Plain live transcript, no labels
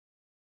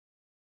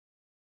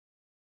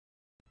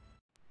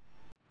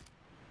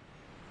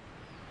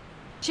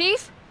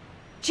Chief?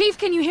 Chief,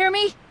 can you hear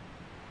me?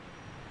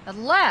 At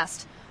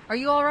last! Are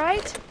you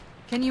alright?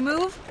 Can you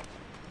move?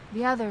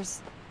 The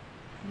others...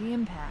 the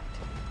impact.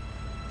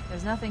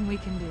 There's nothing we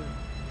can do.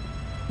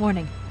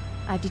 Warning.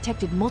 I've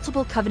detected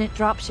multiple Covenant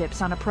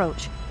dropships on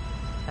approach.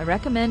 I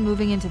recommend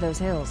moving into those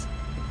hills.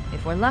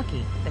 If we're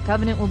lucky, the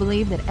Covenant will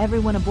believe that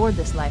everyone aboard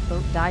this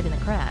lifeboat died in the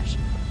crash.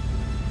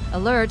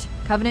 Alert!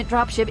 Covenant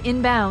dropship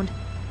inbound.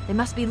 They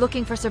must be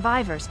looking for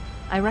survivors.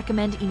 I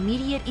recommend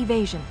immediate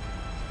evasion.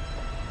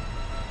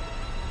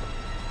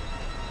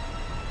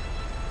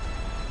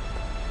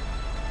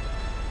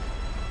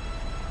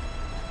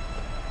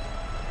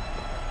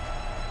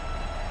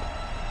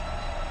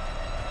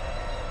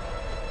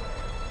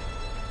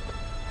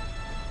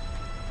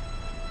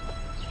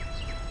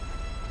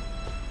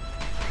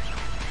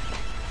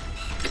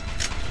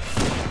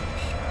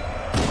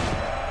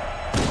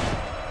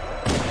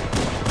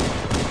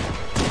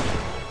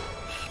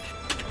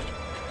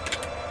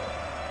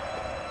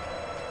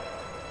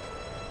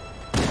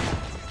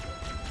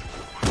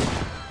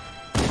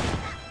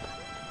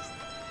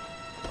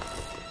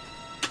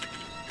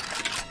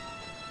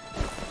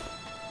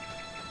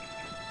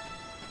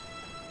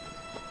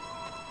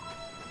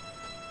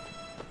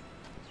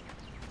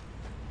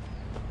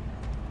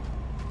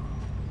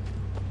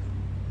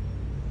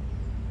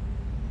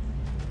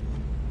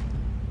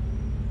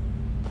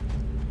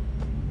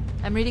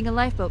 I'm reading a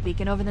lifeboat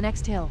beacon over the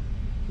next hill.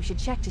 We should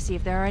check to see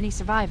if there are any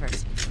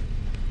survivors.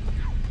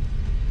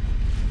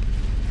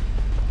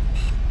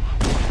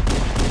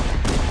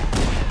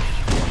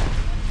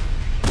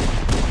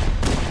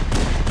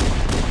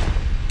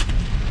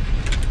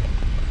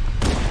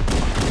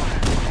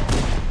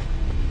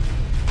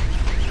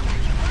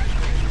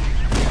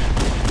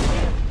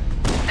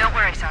 Don't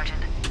worry, Sergeant.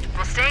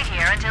 We'll stay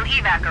here until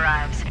evac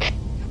arrives.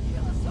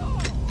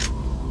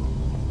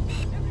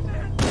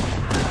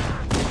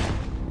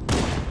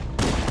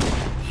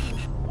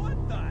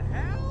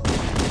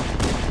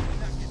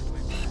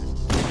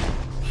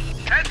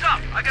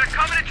 I got a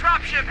Covenant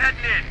dropship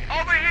heading in.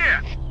 Over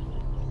here.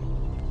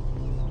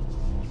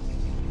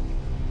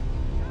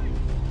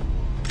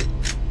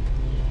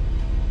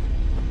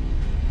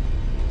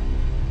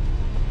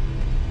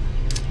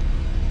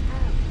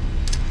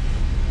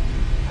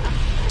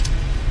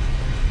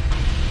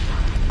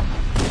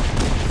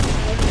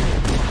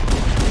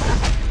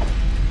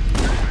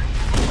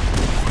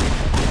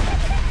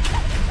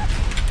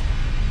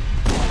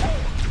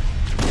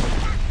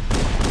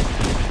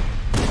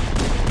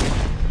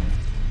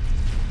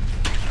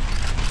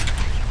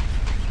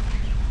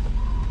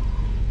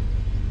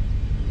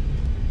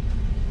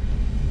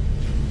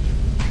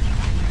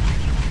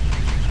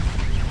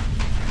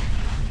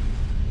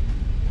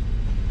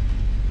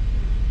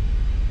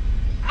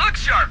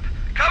 Sharp!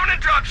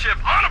 Covenant dropship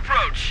on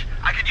approach!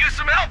 I could use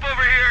some help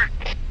over here!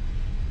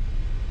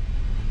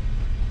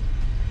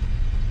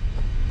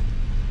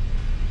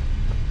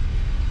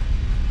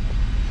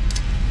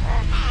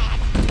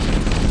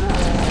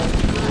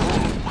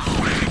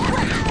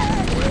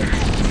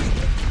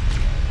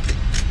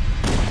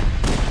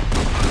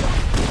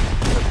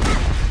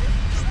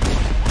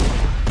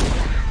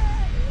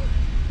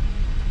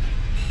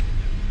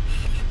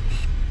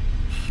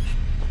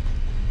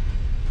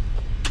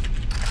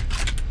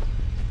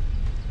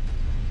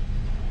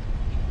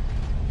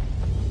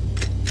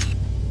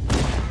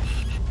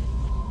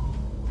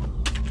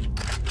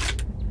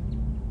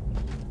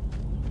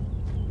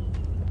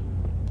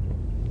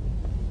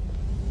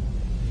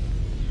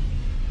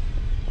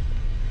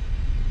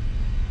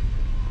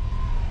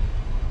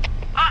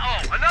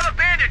 Another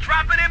bandit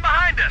dropping in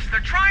behind us! They're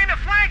trying to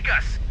flank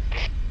us!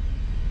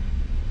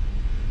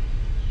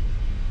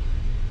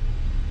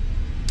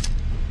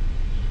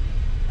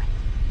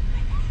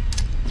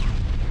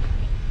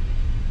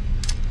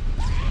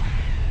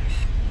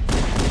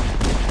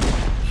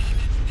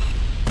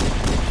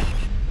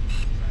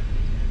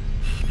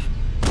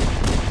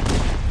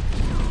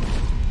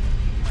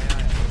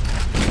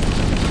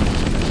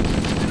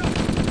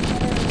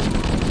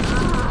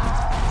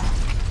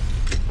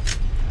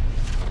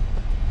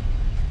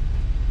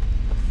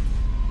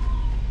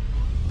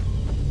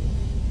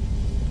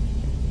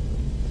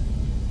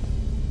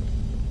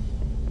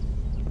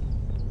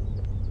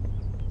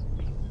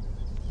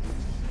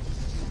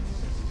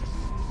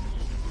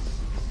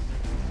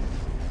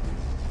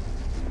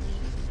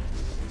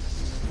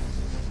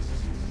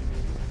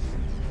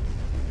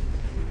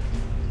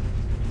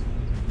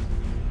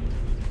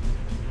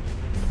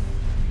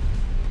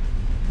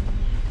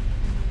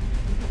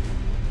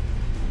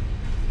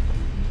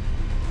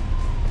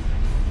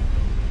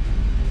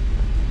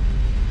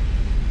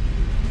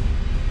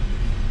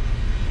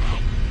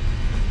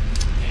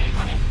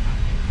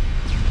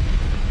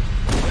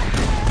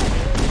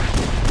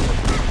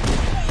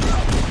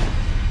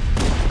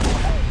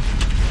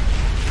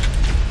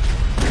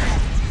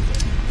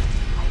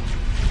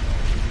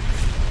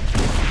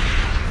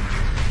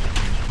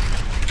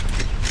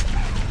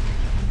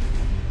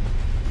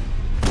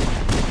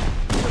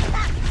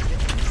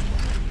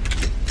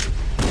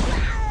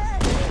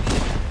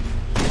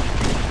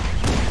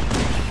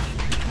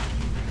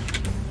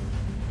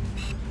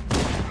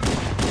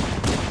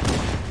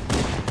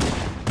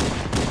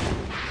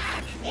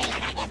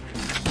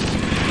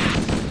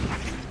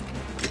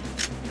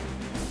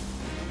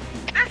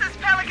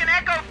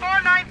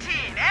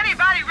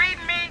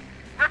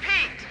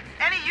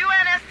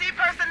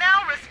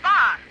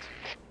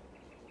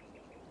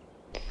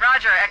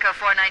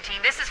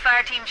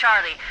 Fire Team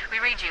Charlie. We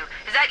read you.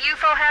 Is that you,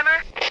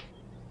 Foehammer?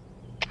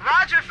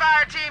 Roger,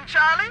 Fire Team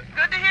Charlie.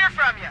 Good to hear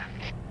from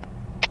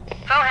you.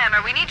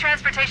 Foehammer, we need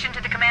transportation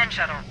to the command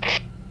shuttle.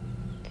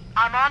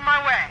 I'm on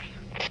my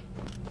way.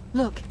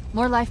 Look,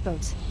 more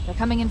lifeboats. They're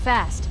coming in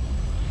fast.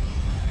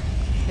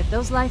 If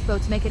those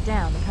lifeboats make it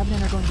down, the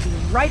Covenant are going to be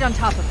right on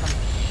top of them.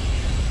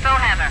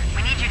 Foehammer,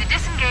 we need you to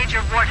disengage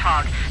your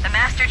Warthog. The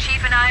Master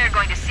Chief and I are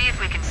going to see if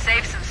we can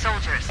save some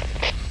soldiers.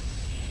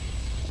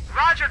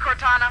 Roger,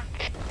 Cortana.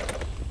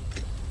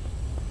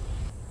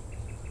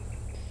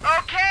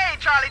 Okay,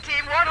 Charlie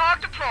Team, Warthog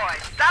deployed.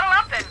 Saddle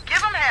up and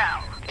give them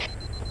hell.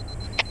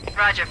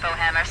 Roger,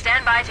 Foehammer.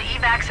 Stand by to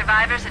evac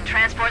survivors and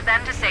transport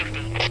them to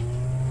safety.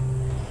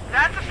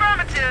 That's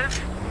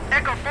affirmative.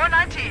 Echo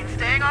 419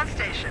 staying on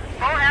station.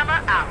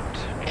 Foehammer out.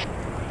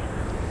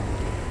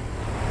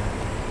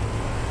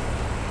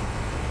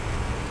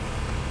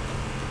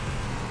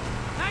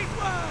 Nice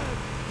work!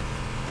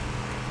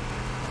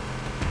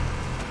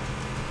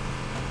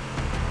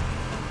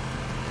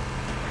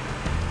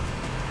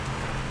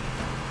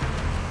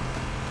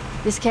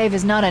 This cave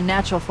is not a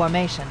natural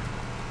formation.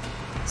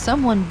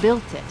 Someone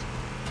built it,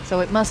 so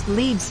it must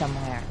lead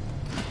somewhere.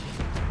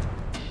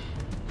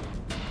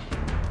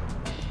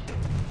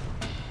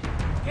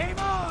 Game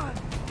on!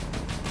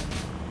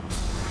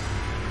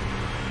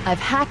 I've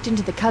hacked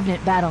into the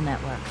Covenant battle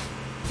network.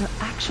 They're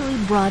actually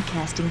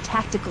broadcasting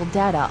tactical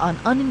data on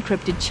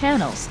unencrypted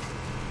channels.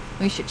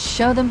 We should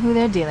show them who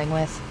they're dealing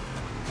with.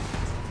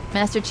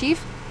 Master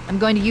Chief, I'm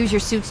going to use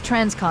your suit's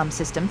transcom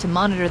system to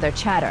monitor their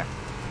chatter.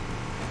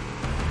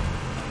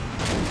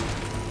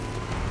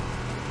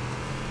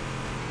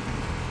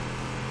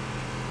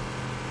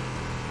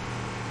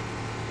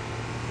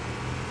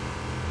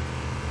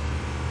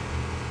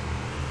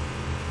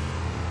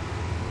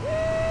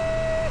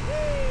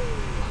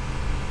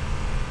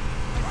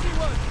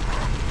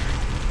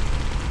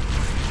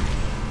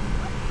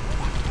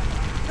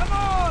 Come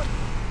on!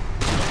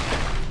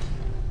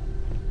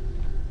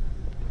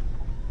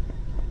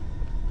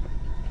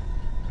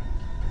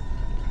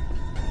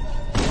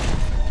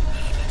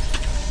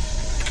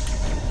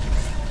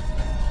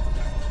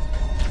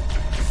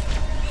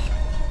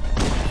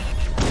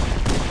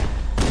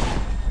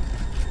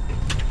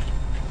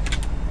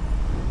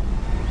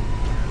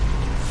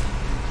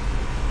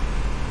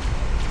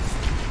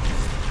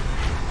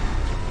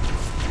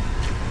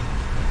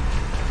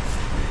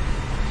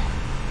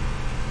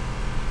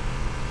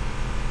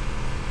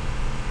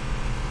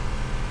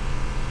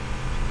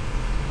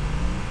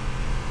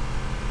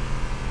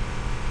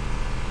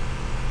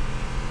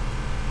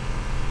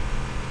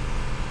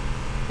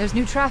 There's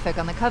new traffic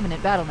on the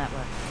Covenant battle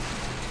network.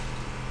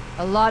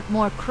 A lot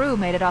more crew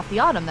made it off the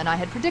Autumn than I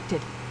had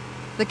predicted.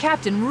 The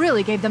captain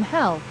really gave them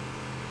hell.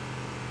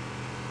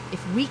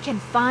 If we can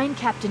find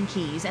Captain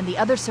Keyes and the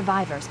other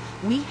survivors,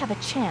 we have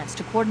a chance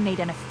to coordinate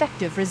an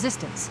effective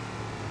resistance.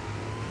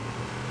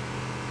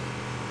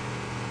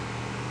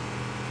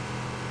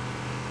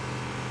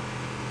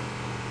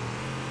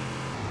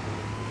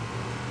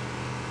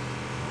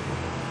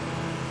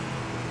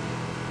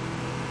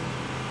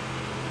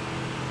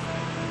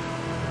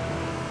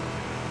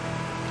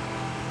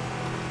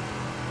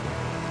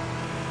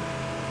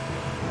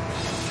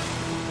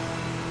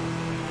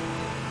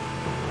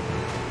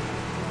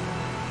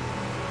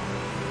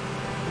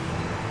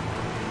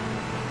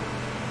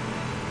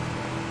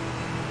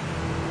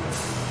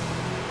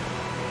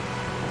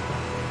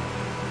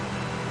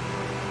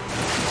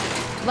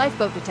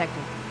 Lifeboat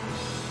detected.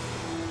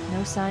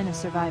 No sign of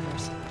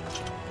survivors.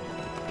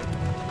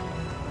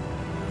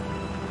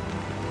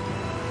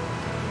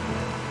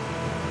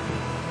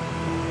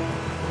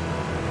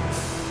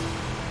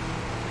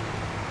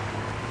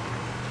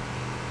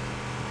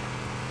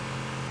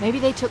 Maybe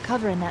they took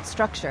cover in that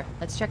structure.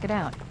 Let's check it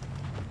out.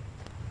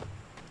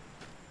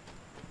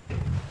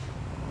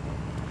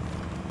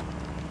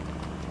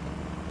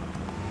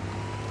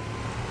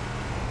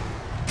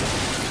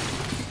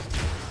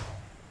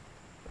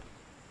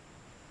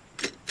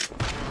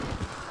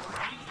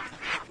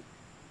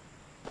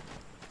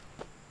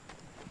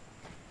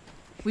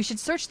 We should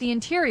search the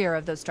interior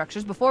of those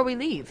structures before we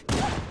leave.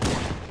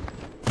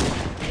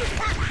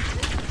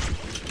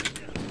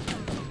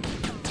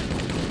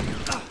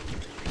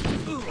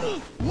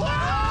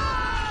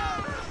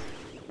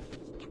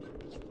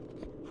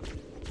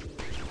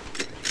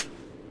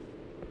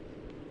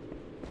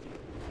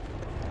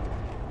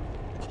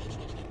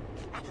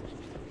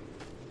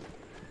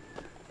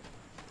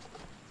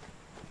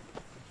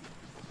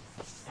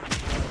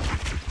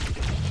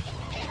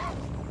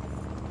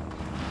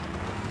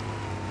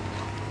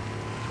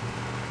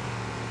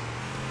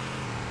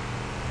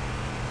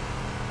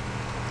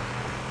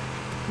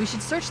 We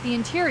should search the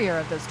interior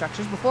of those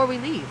structures before we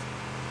leave.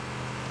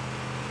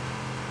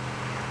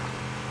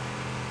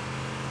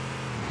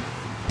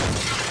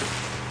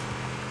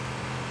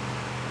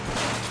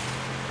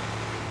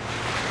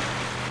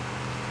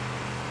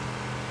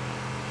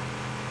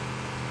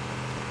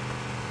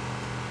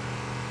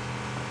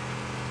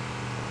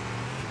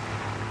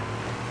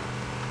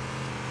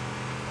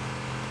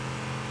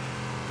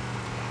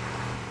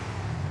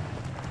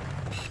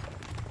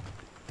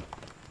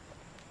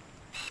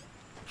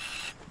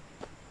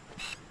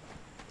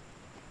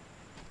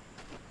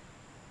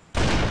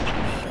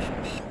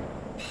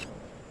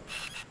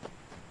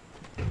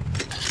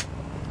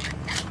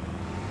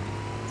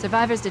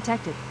 Survivors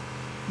detected.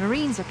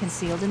 Marines are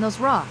concealed in those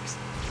rocks.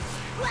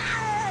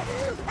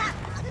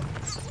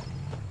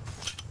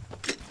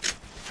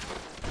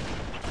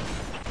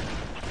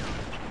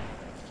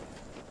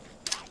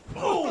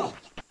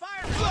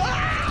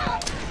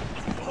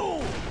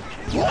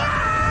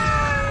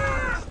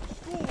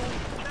 School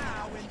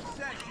now in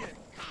session.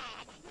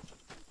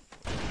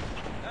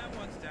 That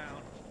one's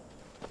down.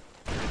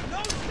 There's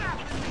no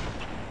stopping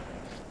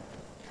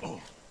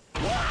me.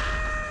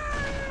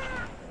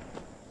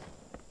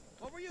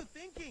 What were you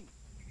thinking?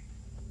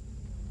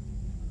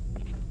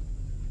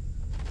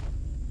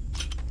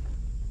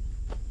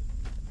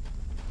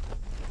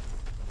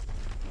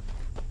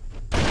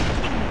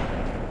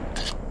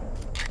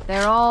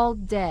 They're all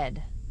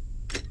dead.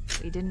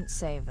 We didn't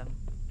save them.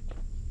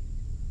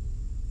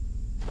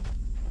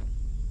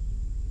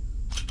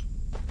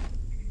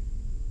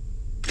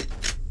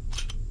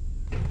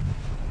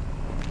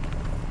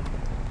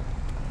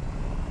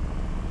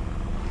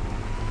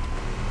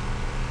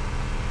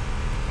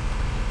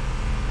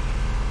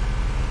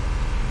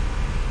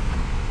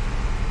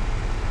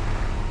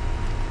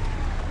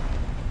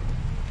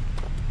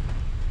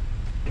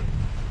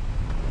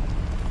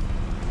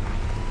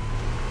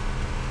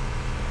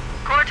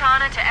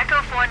 Cortana to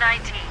Echo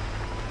 419.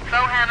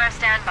 Foehammer,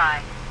 stand by.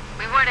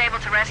 We weren't able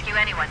to rescue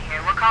anyone here.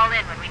 We'll call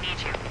in when we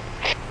need you.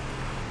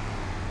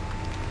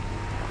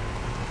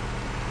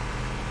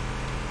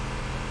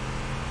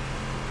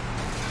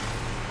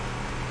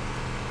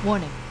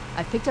 Warning.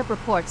 I've picked up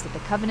reports that the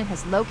Covenant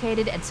has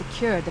located and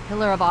secured the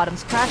Pillar of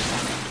Autumn's crash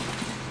site.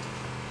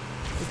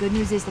 The good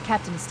news is the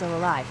captain is still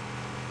alive.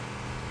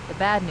 The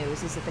bad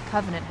news is that the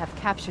Covenant have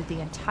captured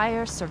the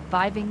entire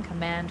surviving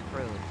command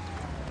crew.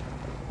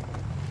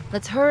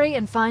 Let's hurry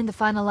and find the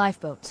final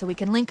lifeboat so we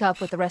can link up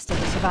with the rest of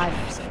the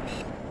survivors.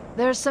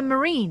 There are some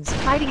Marines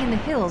hiding in the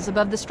hills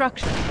above the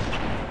structure.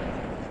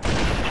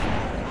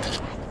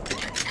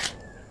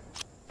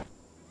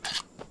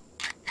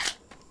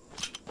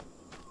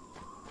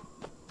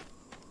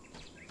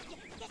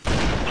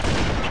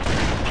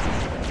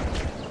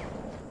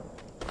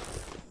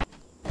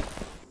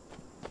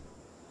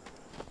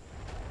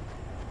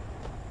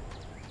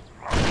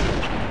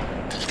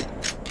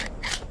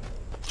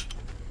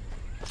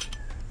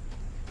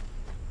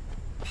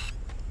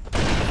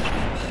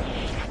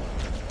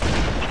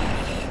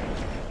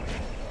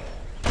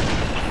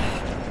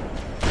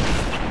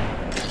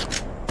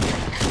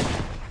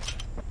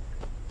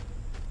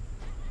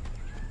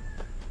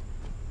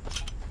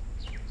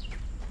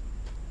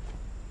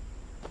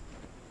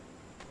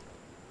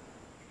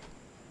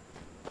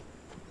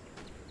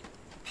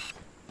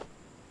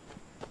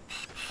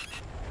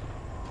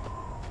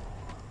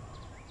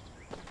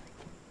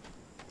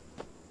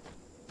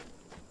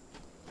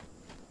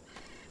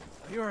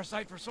 You're a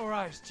sight for sore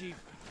eyes, Chief.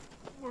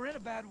 We're in a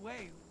bad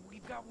way.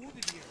 We've got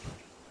wounded here.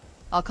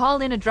 I'll call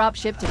in a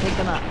dropship to pick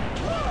them up.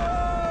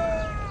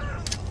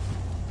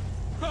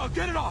 Oh,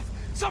 get it off!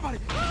 Somebody!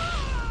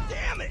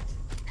 Damn it!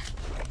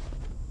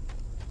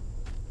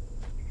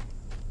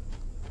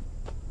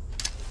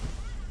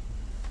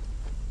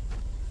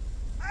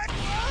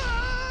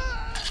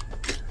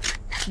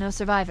 No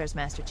survivors,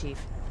 Master Chief.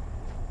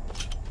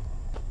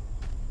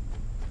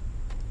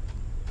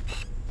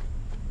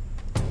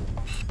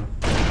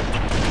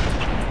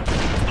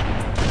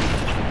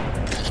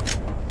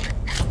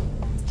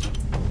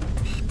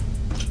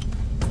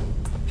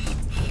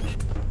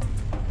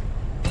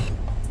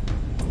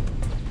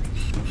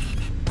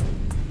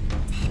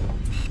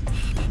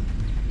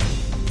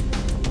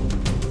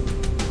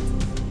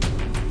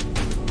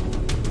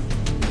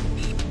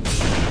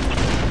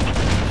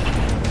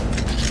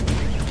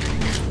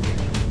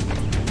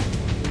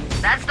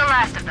 That's the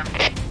last of them.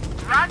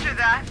 Roger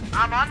that.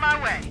 I'm on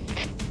my way.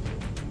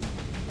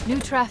 New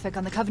traffic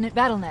on the Covenant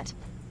BattleNet.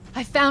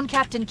 I found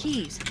Captain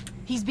Keyes.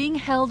 He's being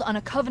held on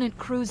a Covenant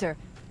cruiser,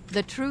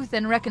 the Truth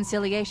and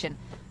Reconciliation,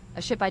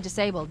 a ship I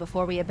disabled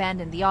before we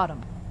abandoned the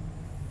Autumn.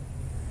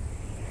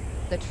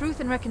 The Truth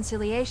and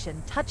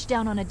Reconciliation touched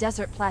down on a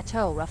desert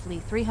plateau roughly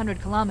 300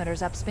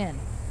 kilometers upspin.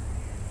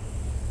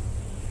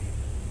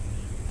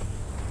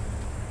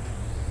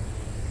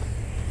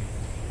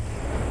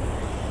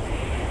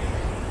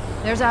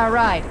 There's our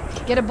ride.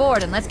 Get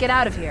aboard and let's get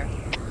out of here.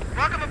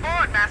 Welcome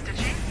aboard, Master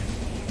Chief.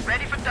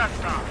 Ready for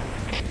dust off.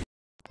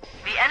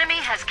 The enemy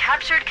has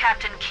captured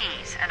Captain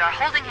Keyes and are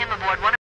holding him aboard one of